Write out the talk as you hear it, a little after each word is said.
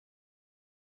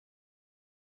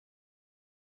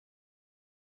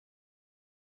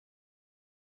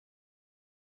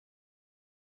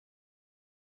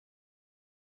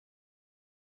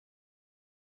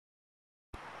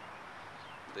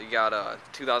You got a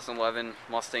 2011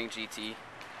 Mustang GT,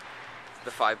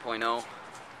 the 5.0,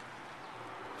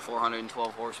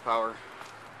 412 horsepower,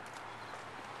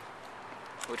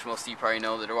 which most of you probably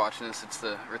know that are watching this. It's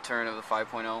the return of the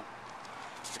 5.0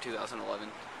 for 2011.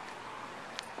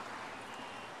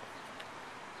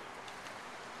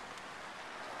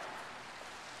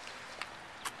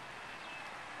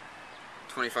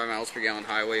 $25 miles per gallon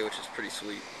highway, which is pretty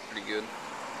sweet, pretty good.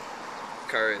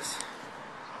 The car is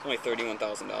only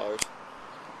 $31,000.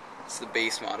 It's the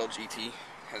base model GT,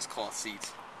 has cloth seats,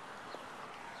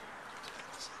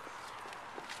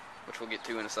 which we'll get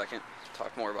to in a second.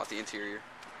 Talk more about the interior.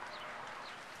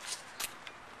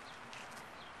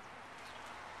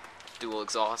 Dual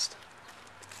exhaust,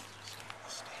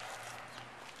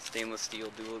 stainless steel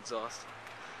dual exhaust.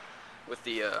 With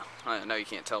the, I know you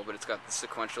can't tell, but it's got the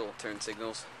sequential turn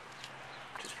signals,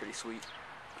 which is pretty sweet.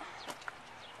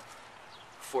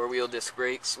 4-wheel disc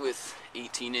brakes with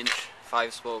 18-inch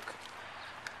 5-spoke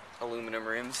aluminum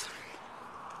rims.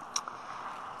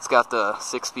 It's got the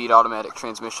 6-speed automatic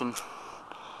transmission,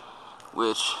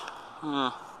 which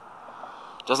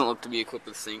doesn't look to be equipped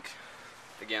with sync.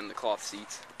 Again, the cloth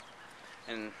seats.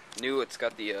 And new, it's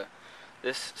got the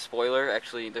this spoiler.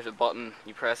 Actually, there's a button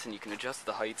you press and you can adjust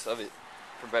the heights of it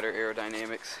for better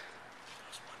aerodynamics.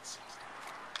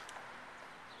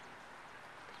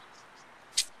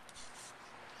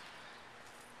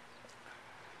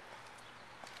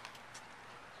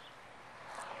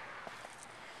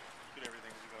 Get everything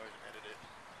as you go and edit it.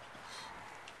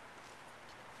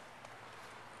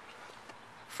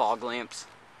 Fog lamps.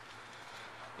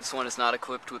 This one is not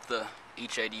equipped with the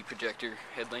HID projector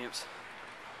headlamps.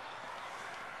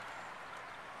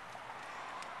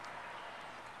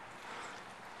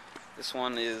 This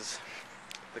one is,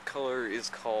 the color is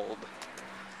called,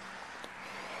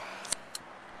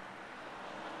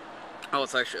 oh,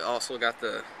 it's actually also got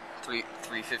the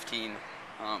 315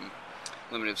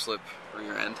 limited slip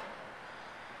rear end,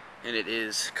 and it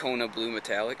is Kona Blue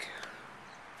Metallic.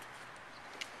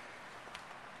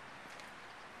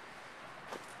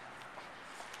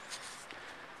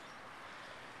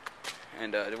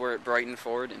 And we're at Brighton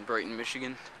Ford in Brighton,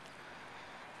 Michigan.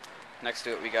 Next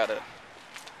to it we got a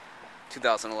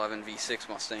 2011 V6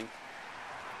 Mustang.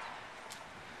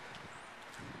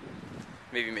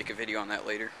 Maybe make a video on that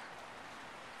later.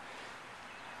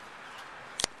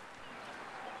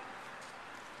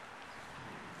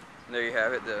 And there you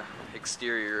have it, the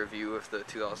exterior review of the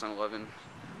 2011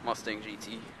 Mustang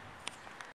GT.